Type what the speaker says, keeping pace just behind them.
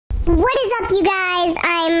What is up, you guys?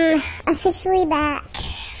 I'm officially back.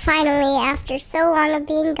 Finally, after so long of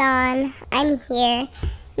being gone, I'm here.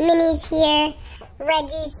 Minnie's here.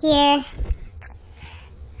 Reggie's here.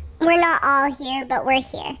 We're not all here, but we're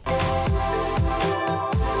here.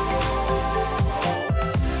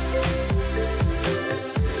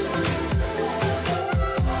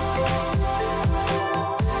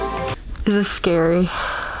 This is scary.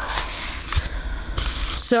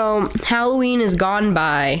 So, Halloween is gone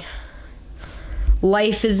by.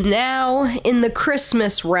 Life is now in the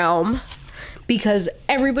Christmas realm because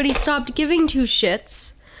everybody stopped giving two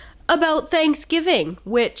shits about Thanksgiving,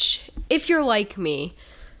 which, if you're like me,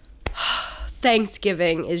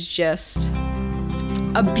 Thanksgiving is just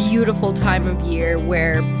a beautiful time of year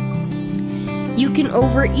where you can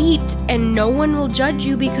overeat and no one will judge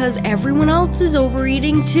you because everyone else is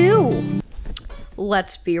overeating too.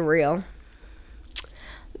 Let's be real.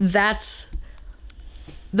 That's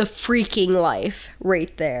the freaking life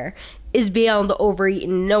right there, is being able to overeat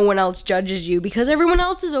and no one else judges you because everyone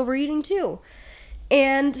else is overeating too.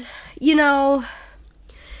 And, you know,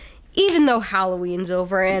 even though Halloween's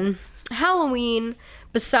over, and Halloween,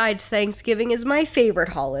 besides Thanksgiving, is my favorite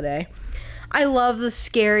holiday. I love the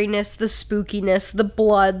scariness, the spookiness, the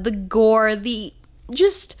blood, the gore, the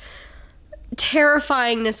just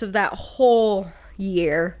terrifyingness of that whole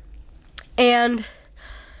year. And,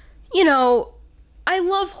 you know, I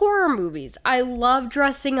love horror movies. I love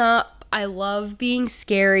dressing up. I love being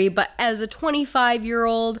scary. But as a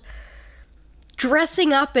 25-year-old,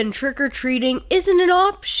 dressing up and trick-or-treating isn't an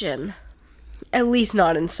option. At least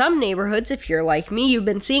not in some neighborhoods. If you're like me, you've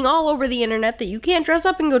been seeing all over the internet that you can't dress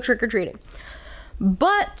up and go trick-or-treating.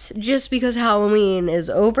 But just because Halloween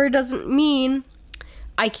is over doesn't mean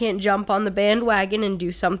I can't jump on the bandwagon and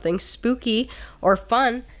do something spooky or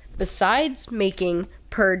fun besides making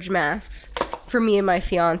purge masks for me and my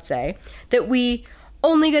fiance that we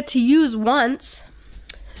only get to use once.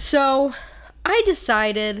 So I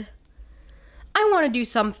decided I want to do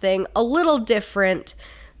something a little different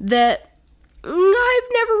that I've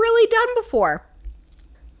never really done before.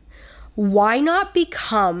 Why not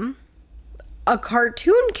become a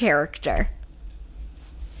cartoon character?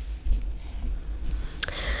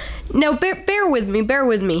 Now, bear with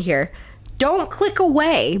me here. Don't click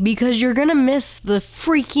away because you're gonna miss the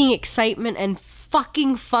freaking excitement and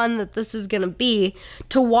fucking fun that this is gonna be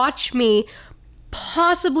to watch me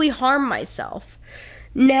possibly harm myself.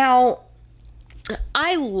 Now,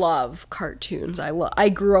 I love cartoons. I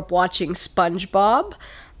grew up watching SpongeBob.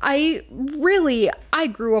 I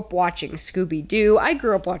grew up watching Scooby-Doo. I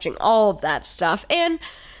grew up watching all of that stuff. And,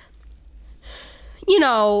 you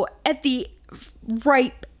know, at the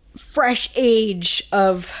ripe, fresh age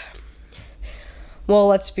of, well,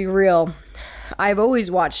 let's be real, I've always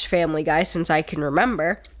watched Family Guy since I can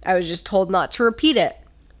remember. I was just told not to repeat it.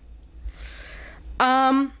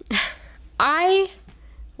 I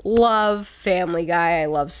love Family Guy. I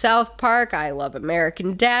love South Park. I love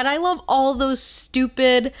American Dad. I love all those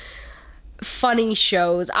stupid, funny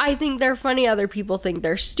shows. I think they're funny. Other people think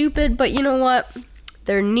they're stupid. But you know what?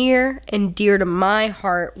 They're near and dear to my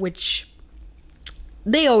heart, which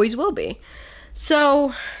they always will be.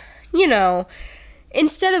 So, you know,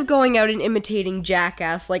 instead of going out and imitating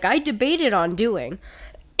Jackass like I debated on doing,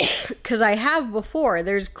 because I have before,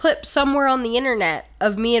 there's clips somewhere on the internet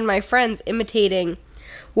of me and my friends imitating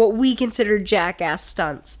what we consider Jackass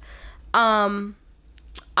stunts.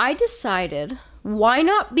 I decided, why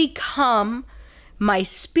not become my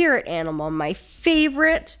spirit animal, my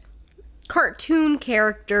favorite cartoon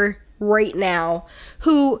character right now,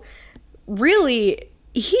 who really,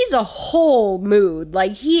 he's a whole mood.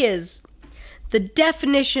 Like, he is the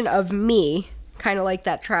definition of me, kind of like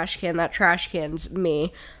that trash can's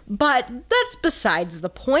me. But that's besides the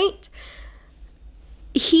point.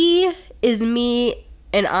 He is me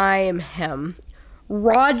and I am him.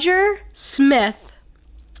 Roger Smith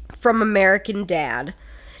from American Dad.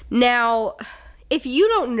 Now, if you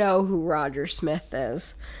don't know who Roger Smith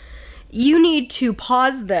is, you need to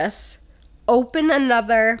pause this, open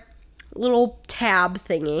another little tab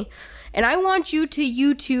thingy, and I want you to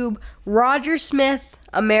YouTube Roger Smith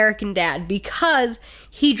American Dad, because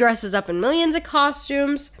he dresses up in millions of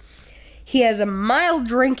costumes. He has a mild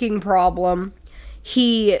drinking problem.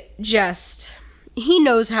 He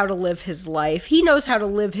knows how to live his life. He knows how to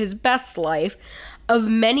live his best life of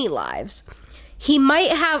many lives. He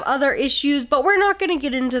might have other issues, but we're not going to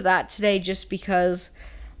get into that today just because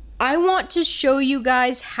I want to show you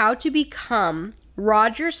guys how to become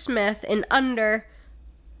Roger Smith in under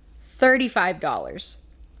 $35.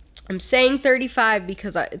 I'm saying 35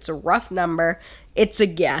 because it's a rough number. It's a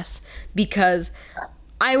guess because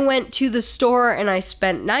I went to the store and I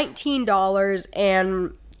spent $19,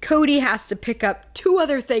 and Cody has to pick up 2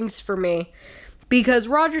 other things for me because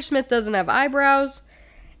Roger Smith doesn't have eyebrows,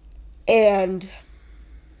 and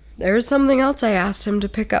there's something else I asked him to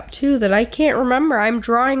pick up too that I can't remember. I'm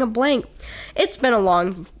drawing a blank. It's been a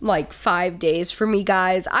long, like, 5 days for me,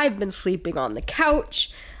 guys. I've been sleeping on the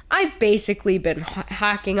couch. I've basically been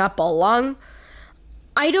hacking up a lung.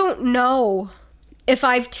 I don't know if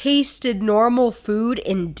I've tasted normal food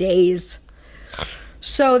in days.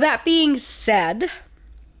 So that being said,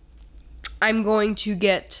 I'm going to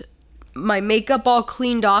get my makeup all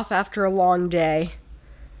cleaned off after a long day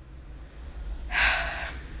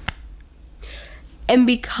and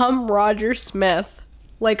become Roger Smith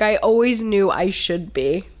like I always knew I should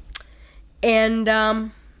be.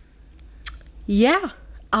 And yeah,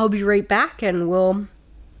 I'll be right back and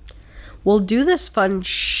we'll do this fun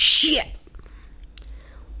shit.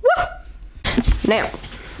 Woo! Now,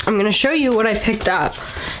 I'm gonna show you what I picked up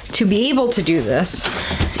to be able to do this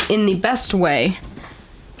in the best way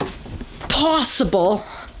possible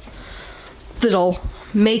that'll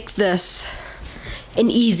make this an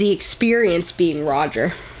easy experience being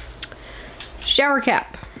Roger. Shower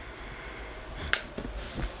cap.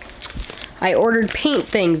 I ordered paint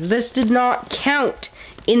things. This did not count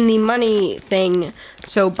in the money thing,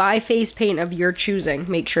 so buy face paint of your choosing.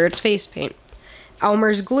 Make sure it's face paint.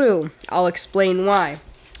 Elmer's glue. I'll explain why.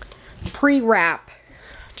 Pre-wrap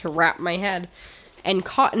to wrap my head. And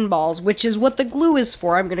cotton balls, which is what the glue is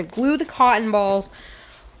for. I'm gonna glue the cotton balls,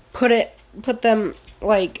 put them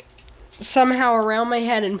like somehow around my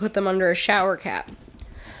head and put them under a shower cap.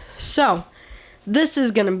 So, this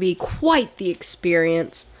is gonna be quite the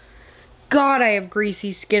experience. God, I have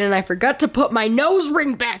greasy skin and I forgot to put my nose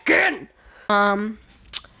ring back in.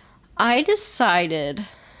 I decided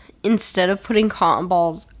instead of putting cotton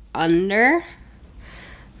balls under,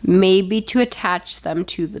 maybe to attach them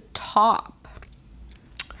to the top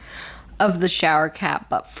of the shower cap,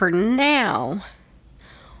 but for now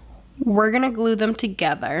we're gonna glue them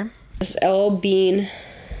together. This L Bean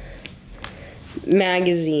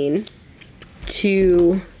magazine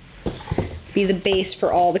to be the base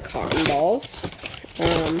for all the cotton balls.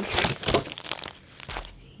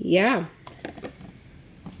 Yeah.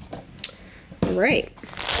 All right.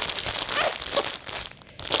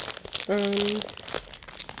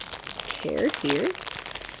 Tear here.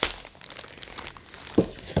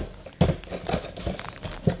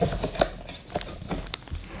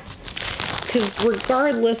 Because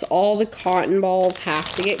regardless, all the cotton balls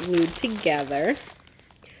have to get glued together.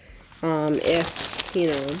 If, you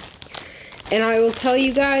know. And I will tell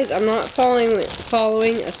you guys, I'm not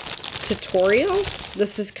following a tutorial.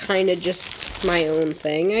 This is kind of just my own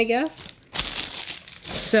thing, I guess.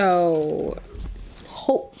 So,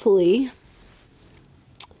 hopefully,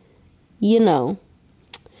 you know,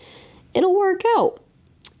 it'll work out.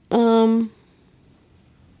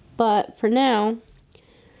 But for now,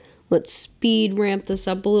 let's speed ramp this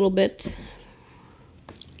up a little bit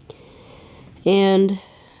and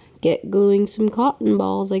get gluing some cotton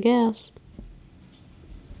balls, I guess.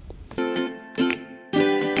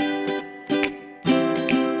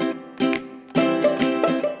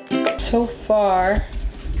 So far,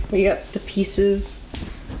 we got the pieces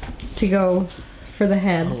to go for the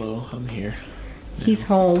head. Hello, I'm here. He's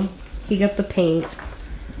home. He got the paint.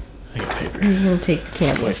 I got paper. He's gonna take the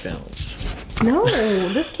camera. White balance. No,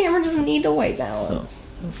 this camera doesn't need a white balance.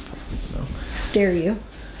 No. Dare you?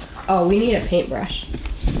 Oh, we need a paintbrush.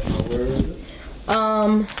 Where is it?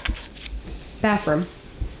 Bathroom.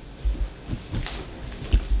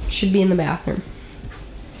 Should be in the bathroom.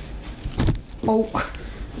 Oh,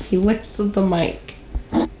 he licked the mic.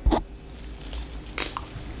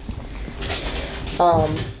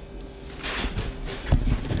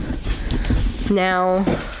 Now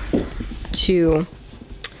to,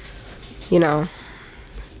 you know,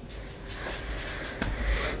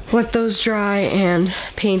 let those dry and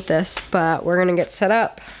paint this, but we're gonna get set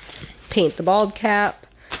up, paint the bald cap,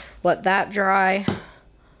 let that dry,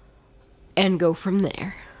 and go from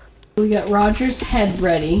there. We got Roger's head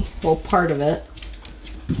ready, well, part of it,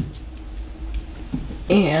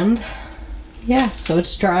 and yeah, so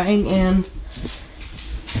it's drying, and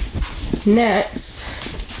next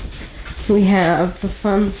we have the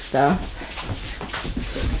fun stuff,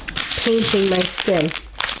 painting my skin.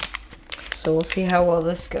 So we'll see how well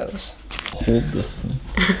this goes. Hold this thing.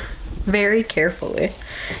 Very carefully.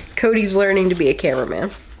 Cody's learning to be a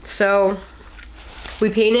cameraman. So we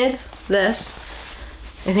painted this.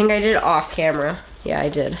 I think I did off camera. Yeah, I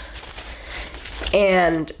did.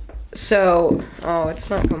 And so, oh, it's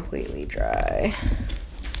not completely dry.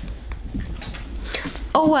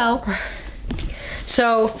 Oh well.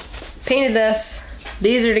 So, painted this.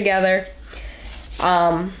 These are together.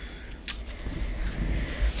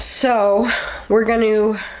 So, we're going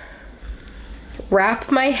to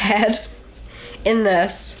wrap my head in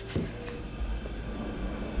this.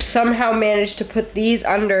 Somehow manage to put these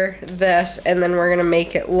under this, and then we're going to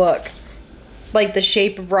make it look like the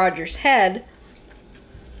shape of Roger's head.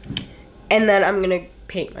 And then I'm going to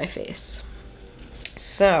paint my face.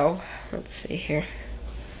 So, let's see here.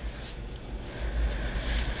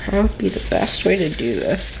 That would be the best way to do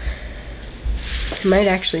this. I might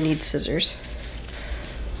actually need scissors.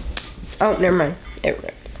 Oh, never mind. It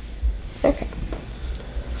ripped. Okay.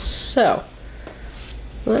 So,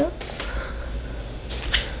 let's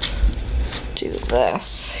do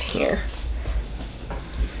this here.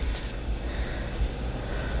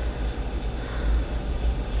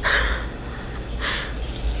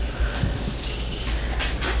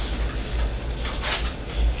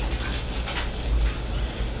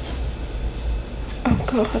 Oh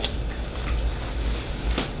God.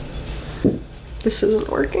 This isn't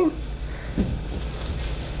working.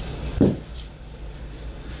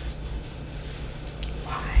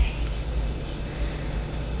 Why?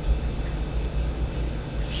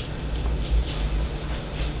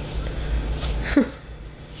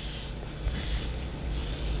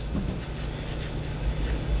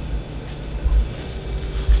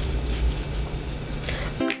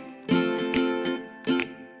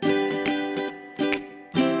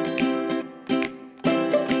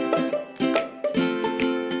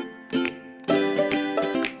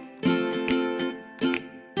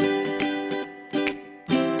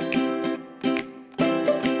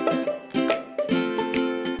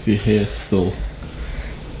 Your hair still.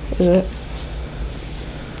 Is it?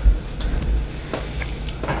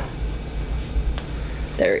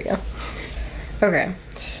 There we go. Okay,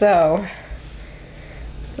 so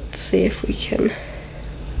let's see if we can.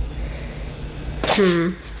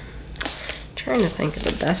 Trying to think of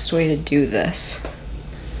the best way to do this.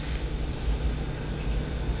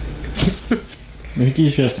 I think you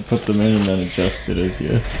just have to put them in and then adjust it as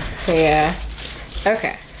you. Yeah.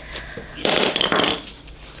 Okay.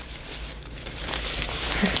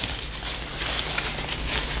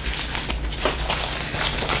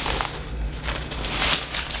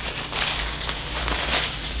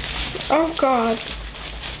 Oh God.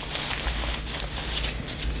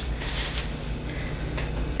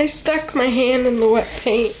 I stuck my hand in the wet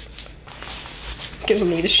paint. Gonna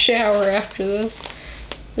need a shower after this.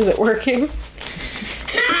 Is it working?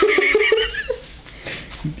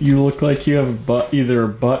 You look like you have a butt, either a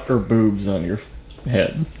butt or boobs on your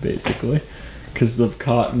head, basically. Because the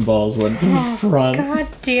cotton balls went to the front. God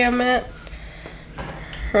damn it.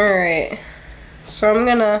 Alright. So I'm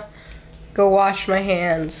gonna go wash my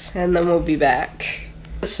hands and then we'll be back.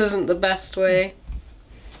 This isn't the best way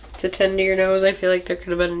to tend to your nose. I feel like there could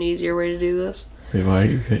have been an easier way to do this. Wait, why are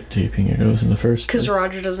you taping your nose in the first place? Because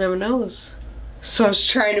Roger doesn't have a nose. So I was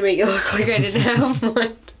trying to make it look like I didn't have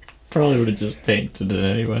one. Probably would have just painted it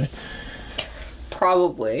anyway.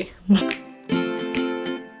 Probably.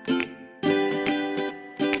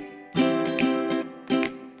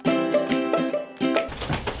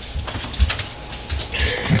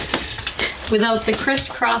 Without the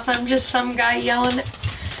crisscross, I'm just some guy yelling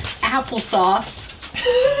applesauce.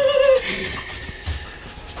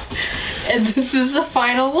 And this is the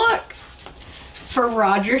final look for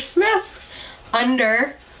Roger Smith,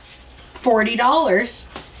 under $40.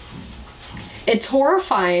 It's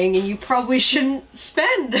horrifying, and you probably shouldn't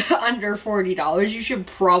spend under $40. You should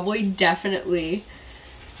probably definitely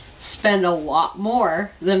spend a lot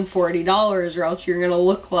more than $40, or else you're gonna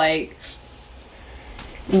look like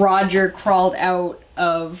Roger crawled out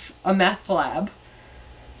of a meth lab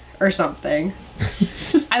or something.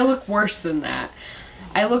 I look worse than that.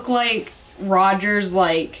 I look like Roger's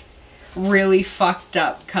like really fucked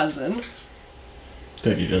up cousin.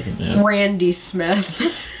 That he doesn't have. Randy Smith.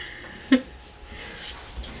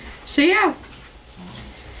 So yeah,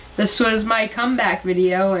 this was my comeback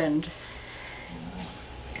video and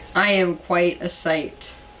I am quite a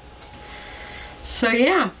sight. So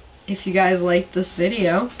yeah, if you guys like this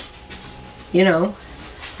video, you know,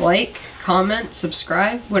 like, comment,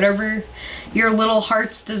 subscribe, whatever your little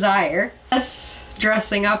hearts desire. Us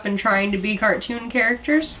dressing up and trying to be cartoon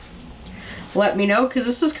characters, let me know, because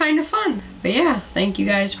this was kind of fun. But yeah, thank you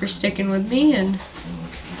guys for sticking with me, and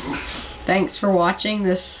thanks for watching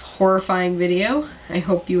this horrifying video. I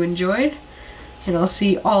hope you enjoyed, and I'll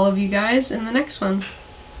see all of you guys in the next one.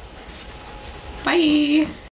 Bye!